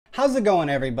How's it going,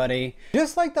 everybody?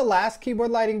 Just like the last keyboard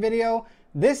lighting video,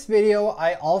 this video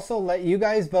I also let you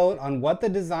guys vote on what the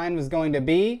design was going to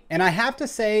be, and I have to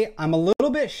say I'm a little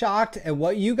bit shocked at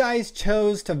what you guys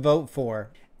chose to vote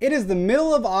for. It is the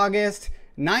middle of August,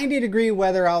 90-degree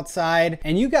weather outside,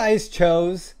 and you guys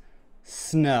chose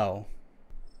snow.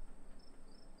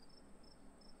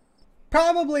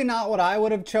 Probably not what I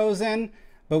would have chosen,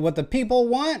 but what the people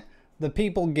want, the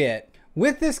people get.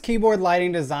 With this keyboard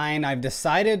lighting design, I've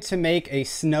decided to make a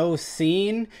snow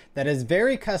scene that is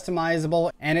very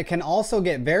customizable, and it can also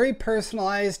get very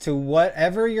personalized to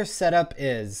whatever your setup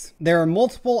is. There are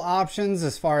multiple options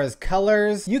as far as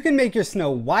colors. You can make your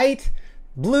snow white,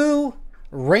 blue,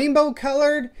 rainbow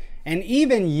colored, and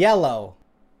even yellow.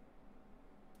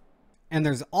 And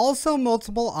there's also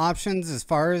multiple options as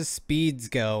far as speeds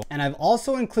go. And I've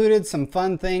also included some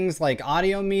fun things like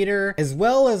audio meter, as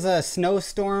well as a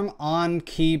Snowstorm on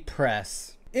key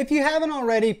press. If you haven't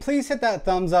already, please hit that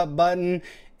thumbs up button.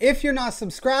 If you're not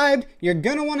subscribed, you're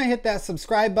gonna wanna hit that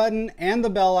subscribe button and the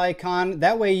bell icon.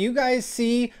 That way you guys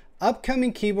see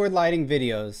upcoming keyboard lighting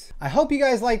videos. I hope you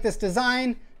guys like this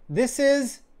design. This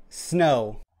is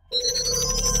snow.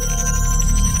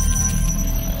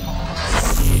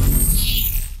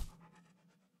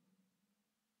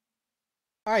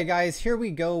 Alright guys, here we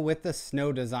go with the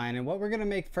snow design, and what we're going to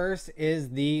make first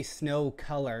is the snow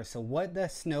color. So what the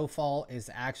snowfall is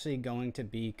actually going to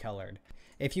be colored.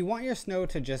 If you want your snow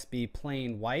to just be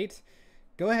plain white,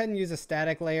 go ahead and use a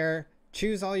static layer,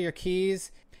 choose all your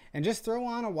keys, and just throw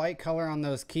on a white color on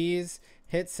those keys,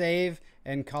 hit save,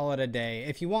 and call it a day.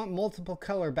 If you want multiple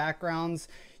color backgrounds,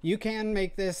 you can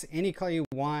make this any color you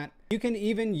want. You can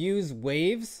even use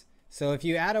waves. So if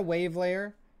you add a wave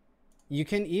layer, you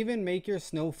can even make your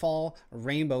snowfall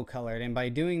rainbow colored, and by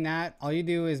doing that, all you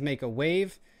do is make a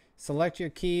wave, select your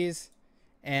keys,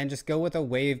 and just go with a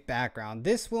wave background.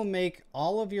 This will make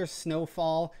all of your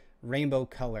snowfall rainbow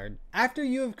colored. After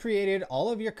you have created all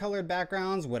of your colored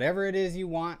backgrounds, whatever it is you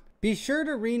want, be sure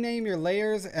to rename your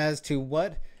layers as to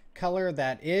what color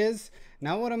that is.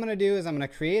 Now what I'm going to do is I'm going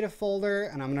to create a folder,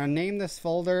 and I'm going to name this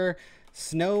folder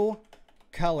Snow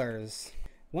Colors.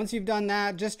 Once you've done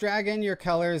that, just drag in your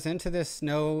colors into this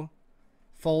snow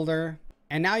folder.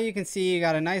 And now you can see you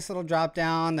got a nice little drop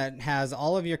down that has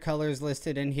all of your colors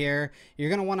listed in here. You're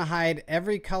going to want to hide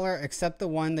every color except the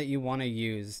one that you want to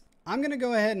use. I'm going to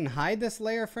go ahead and hide this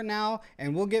layer for now,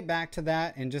 and we'll get back to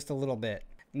that in just a little bit.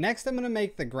 Next, I'm going to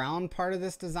make the ground part of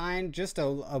this design just a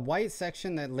white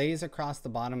section that lays across the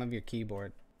bottom of your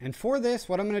keyboard. And for this,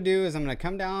 what I'm going to do is I'm going to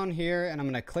come down here and I'm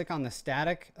going to click on the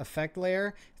static effect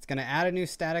layer. It's going to add a new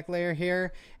static layer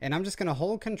here, and I'm just going to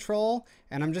hold control,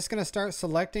 and I'm just going to start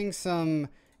selecting some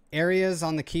areas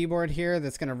on the keyboard here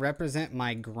that's going to represent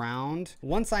my ground.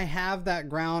 Once I have that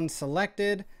ground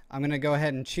selected, I'm going to go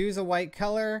ahead and choose a white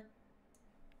color,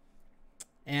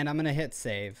 and I'm going to hit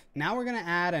save. Now we're going to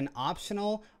add an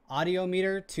optional audio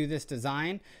meter to this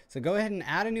design. So go ahead and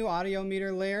add a new audio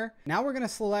meter layer. Now we're going to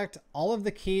select all of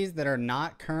the keys that are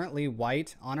not currently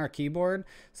white on our keyboard.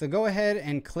 So go ahead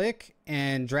and click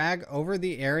and drag over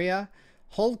the area.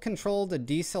 Hold control to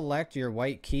deselect your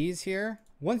white keys here.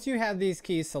 Once you have these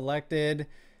keys selected,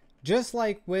 just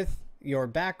like with your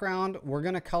background, we're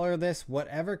going to color this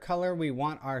whatever color we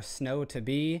want our snow to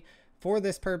be. For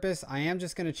this purpose, I am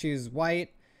just going to choose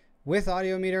white. With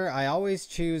audio meter, I always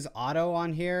choose auto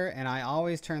on here, and I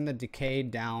always turn the decay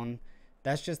down.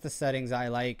 That's just the settings I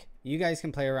like. You guys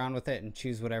can play around with it and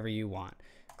choose whatever you want.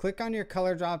 Click on your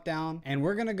color drop down, and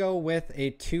we're gonna go with a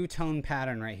two-tone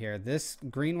pattern right here, this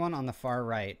green one on the far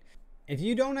right. If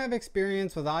you don't have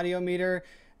experience with audio meter,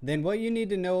 then what you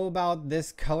need to know about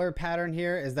this color pattern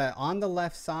here is that on the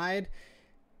left side,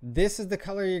 this is the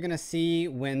color you're going to see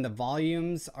when the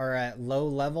volumes are at low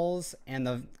levels, and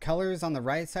the colors on the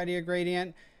right side of your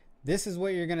gradient, this is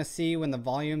what you're going to see when the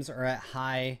volumes are at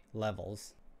high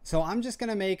levels. So I'm just going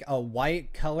to make a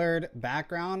white colored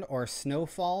background or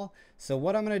snowfall. So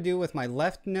what I'm going to do with my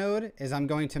left node is I'm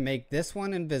going to make this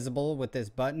one invisible with this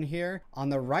button here. On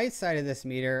the right side of this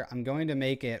meter, I'm going to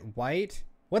make it white.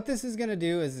 What this is going to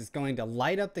do is it's going to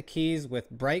light up the keys with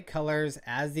bright colors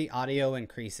as the audio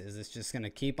increases. It's just going to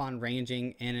keep on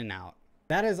ranging in and out.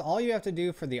 That is all you have to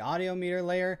do for the audio meter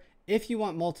layer. If you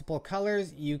want multiple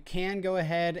colors, you can go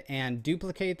ahead and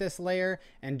duplicate this layer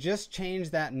and just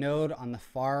change that node on the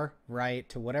far right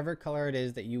to whatever color it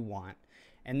is that you want.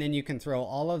 And then you can throw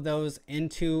all of those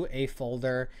into a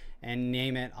folder and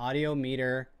name it audio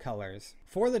meter colors.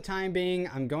 For the time being,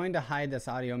 I'm going to hide this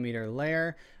audio meter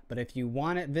layer. But if you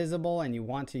want it visible and you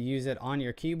want to use it on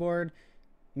your keyboard,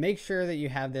 make sure that you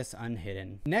have this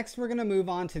unhidden. Next, we're gonna move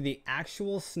on to the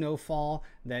actual snowfall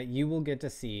that you will get to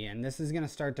see, and this is gonna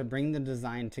start to bring the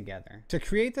design together. To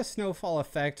create the snowfall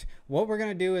effect, what we're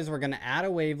gonna do is we're gonna add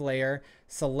a wave layer,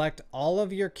 select all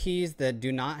of your keys that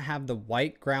do not have the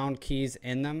white ground keys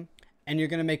in them, and you're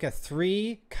gonna make a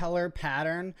 3-color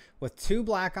pattern with 2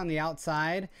 black on the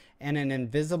outside and an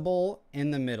invisible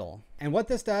in the middle. And what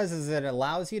this does is it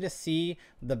allows you to see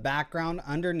the background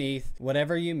underneath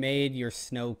whatever you made your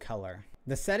snow color.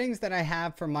 The settings that I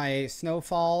have for my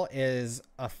snowfall is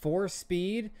a 4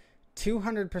 speed,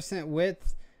 200%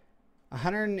 width,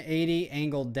 180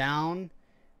 angle down,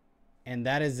 and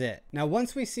that is it. Now,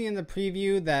 once we see in the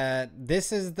preview that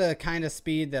this is the kind of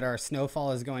speed that our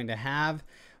snowfall is going to have,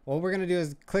 what we're going to do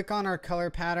is click on our color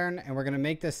pattern and we're going to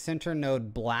make this center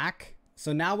node black.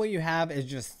 So now what you have is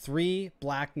just 3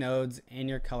 black nodes in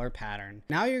your color pattern.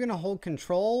 Now you're going to hold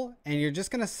control and you're just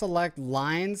going to select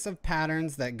lines of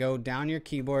patterns that go down your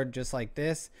keyboard just like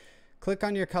this. Click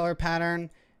on your color pattern,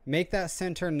 make that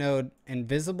center node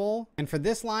invisible. And for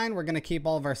this line, we're going to keep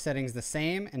all of our settings the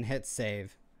same and hit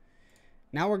save.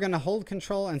 Now we're going to hold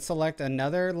control and select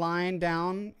another line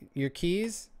down your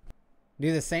keys.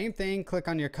 Do the same thing, click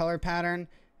on your color pattern,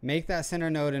 make that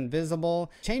center node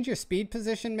invisible, change your speed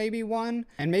position maybe 1,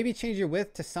 and maybe change your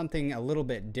width to something a little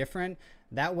bit different.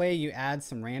 That way you add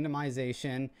some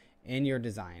randomization in your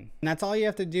design. And that's all you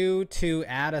have to do to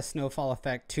add a snowfall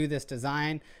effect to this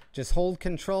design. Just hold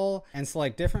control and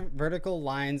select different vertical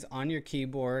lines on your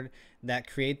keyboard that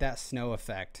create that snow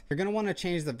effect. You're gonna wanna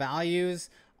change the values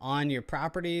on your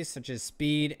properties such as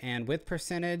speed and width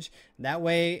percentage. That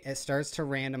way it starts to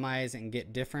randomize and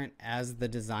get different as the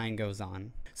design goes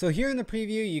on. So here in the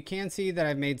preview, you can see that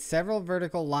I've made several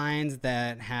vertical lines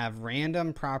that have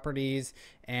random properties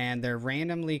and they're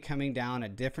randomly coming down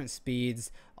at different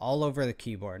speeds all over the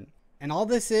keyboard. And all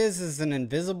this is an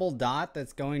invisible dot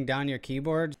that's going down your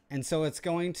keyboard. And so it's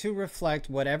going to reflect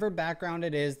whatever background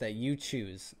it is that you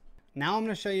choose. Now I'm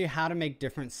going to show you how to make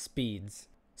different speeds.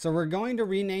 So we're going to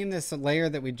rename this layer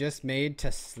that we just made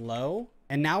to slow.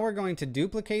 And now we're going to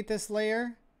duplicate this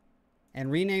layer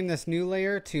and rename this new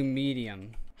layer to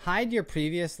medium. Hide your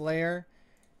previous layer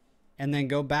and then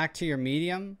go back to your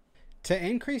medium. To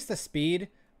increase the speed,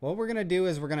 what we're going to do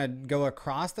is we're going to go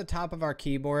across the top of our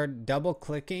keyboard, double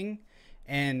clicking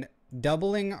and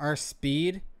doubling our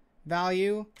speed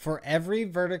value for every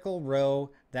vertical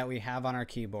row that we have on our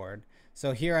keyboard.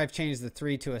 So here I've changed the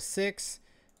 3 to a 6.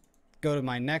 Go to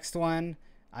my next one.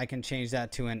 I can change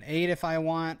that to an 8 if I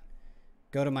want.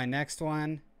 Go to my next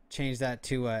one. Change that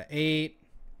to a 8.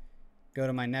 Go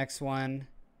to my next one.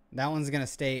 That one's going to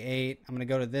stay 8. I'm going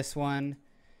to go to this one.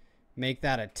 Make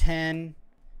that a 10.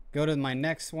 Go to my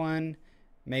next one.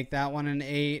 Make that one an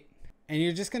 8. And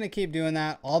you're just going to keep doing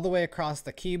that all the way across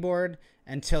the keyboard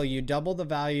until you double the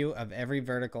value of every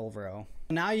vertical row.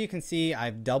 Now you can see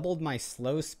I've doubled my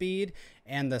slow speed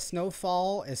and the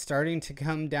snowfall is starting to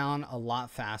come down a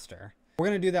lot faster. We're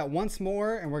going to do that once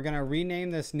more and we're going to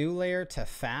rename this new layer to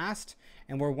fast,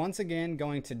 and we're once again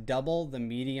going to double the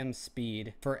medium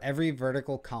speed for every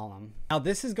vertical column. Now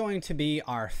this is going to be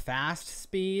our fast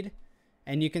speed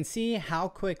and you can see how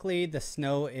quickly the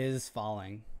snow is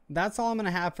falling. That's all I'm going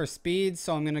to have for speed,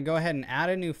 so I'm going to go ahead and add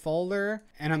a new folder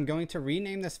and I'm going to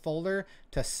rename this folder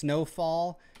to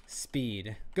Snowfall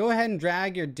Speed. Go ahead and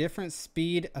drag your different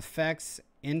speed effects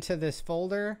into this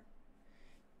folder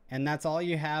and that's all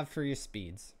you have for your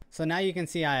speeds. So now you can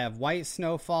see I have white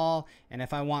snowfall, and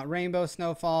if I want rainbow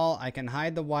snowfall, I can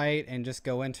hide the white and just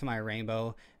go into my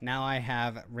rainbow. Now I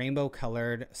have rainbow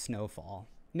colored snowfall.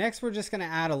 Next, we're just going to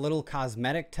add a little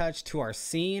cosmetic touch to our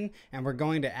scene and we're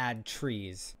going to add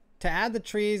trees. To add the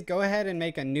trees, go ahead and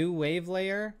make a new wave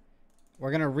layer.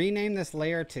 We're going to rename this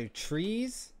layer to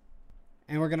trees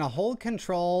and we're going to hold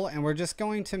control and we're just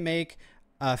going to make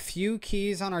a few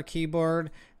keys on our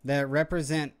keyboard that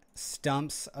represent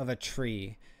stumps of a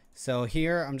tree. So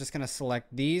here I'm just going to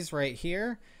select these right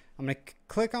here. I'm going to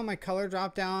click on my color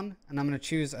drop down and I'm going to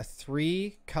choose a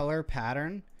 3 color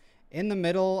pattern. In the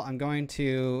middle, I'm going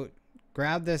to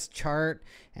grab this chart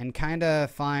and kind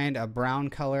of find a brown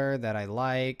color that I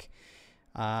like.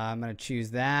 I'm going to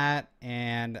choose that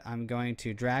and I'm going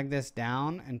to drag this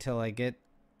down until I get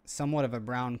somewhat of a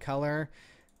brown color.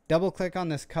 Double click on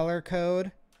this color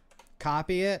code,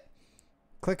 copy it,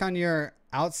 click on your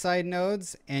outside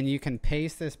nodes and you can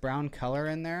paste this brown color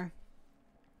in there.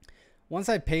 Once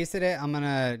I pasted it, I'm going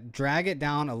to drag it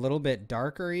down a little bit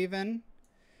darker even.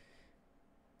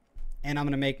 And I'm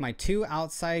going to make my 2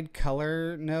 outside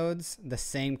color nodes the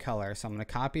same color. So I'm going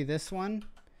to copy this one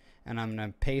and I'm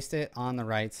going to paste it on the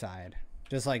right side.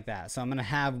 just like that. So I'm going to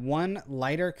have one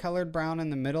lighter colored brown in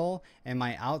the middle, and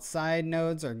my outside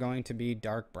nodes are going to be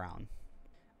dark brown.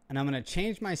 And I'm going to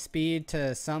change my speed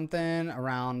to something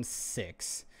around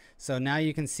 6. So now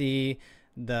you can see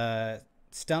the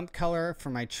stump color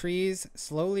for my trees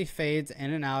slowly fades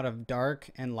in and out of dark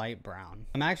and light brown.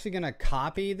 I'm actually going to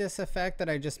copy this effect that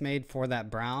I just made for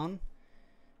that brown,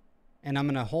 and I'm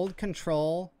going to hold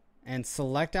Control and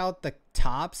select out the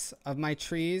tops of my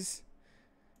trees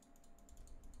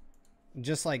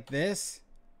just like this,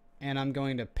 and I'm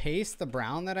going to paste the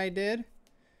brown that I did,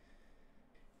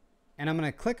 and I'm going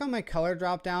to click on my color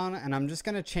drop down, and I'm just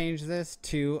going to change this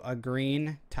to a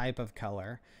green type of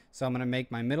color. So I'm going to make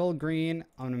my middle green,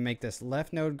 I'm going to make this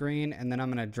left node green, and then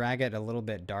I'm going to drag it a little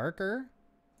bit darker,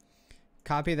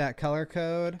 copy that color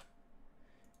code,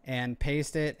 and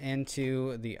paste it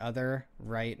into the other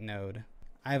right node.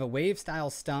 I have a wave style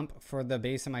stump for the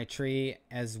base of my tree,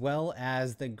 as well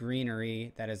as the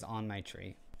greenery that is on my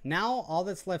tree. Now all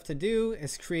that's left to do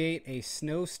is create a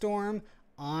snowstorm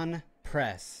on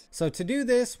press. So to do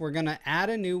this, we're going to add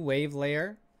a new wave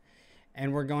layer,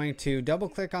 and we're going to double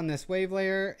click on this wave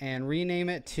layer and rename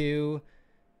it to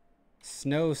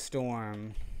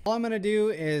Snowstorm. All I'm going to do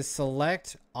is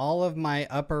select all of my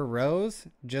upper rows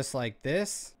just like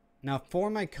this. Now for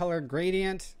my color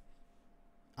gradient,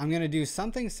 I'm going to do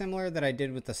something similar that I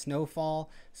did with the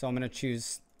snowfall. So I'm going to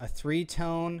choose a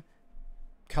 3-tone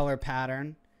color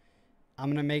pattern. I'm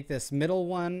going to make this middle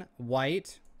one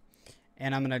white,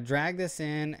 and I'm going to drag this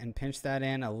in and pinch that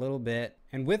in a little bit.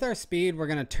 And with our speed, we're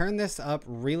going to turn this up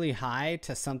really high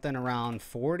to something around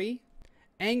 40.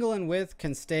 Angle and width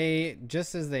can stay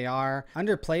just as they are.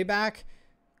 Under playback,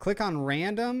 click on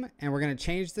random, and we're going to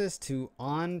change this to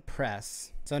on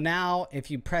press. So now if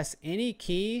you press any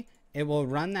key, it will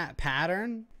run that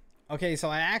pattern. Okay, so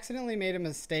I accidentally made a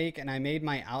mistake and I made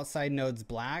my outside nodes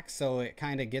black, so it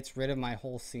kind of gets rid of my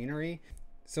whole scenery.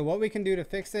 So what we can do to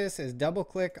fix this is double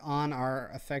click on our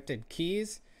affected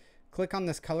keys, click on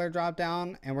this color drop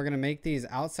down, and we're going to make these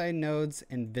outside nodes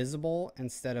invisible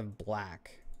instead of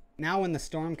black. Now when the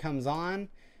storm comes on,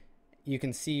 you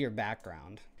can see your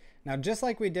background. Now just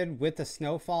like we did with the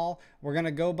snowfall, we're going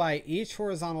to go by each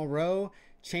horizontal row,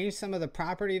 change some of the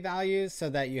property values so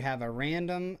that you have a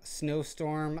random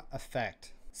snowstorm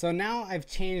effect. So now I've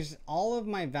changed all of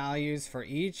my values for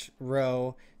each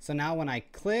row. So now when I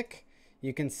click,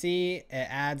 you can see it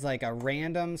adds like a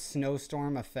random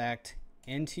snowstorm effect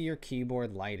into your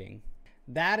keyboard lighting.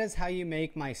 That is how you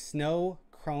make my snow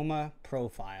chroma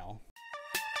profile.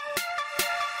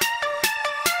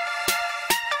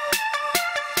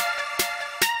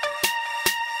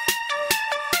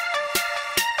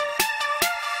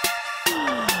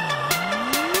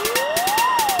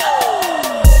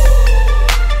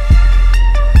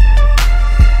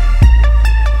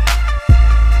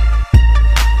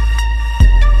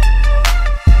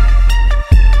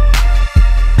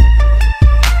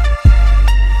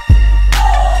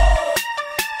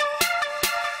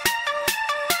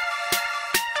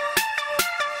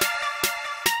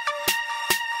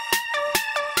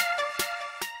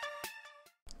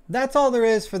 That's all there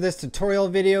is for this tutorial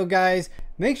video, guys.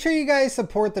 Make sure you guys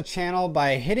support the channel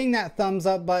by hitting that thumbs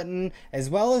up button, as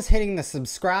well as hitting the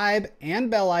subscribe and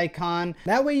bell icon.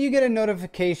 That way you get a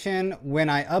notification when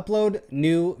I upload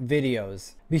new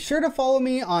videos. Be sure to follow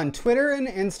me on Twitter and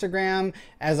Instagram,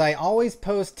 as I always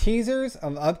post teasers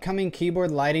of upcoming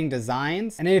keyboard lighting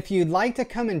designs. And if you'd like to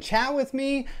come and chat with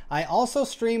me, I also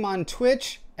stream on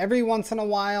Twitch every once in a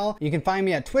while. You can find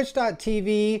me at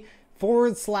twitch.tv/UnrealHero_.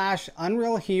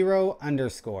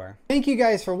 Thank you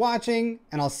guys for watching,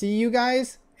 and I'll see you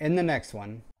guys in the next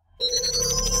one.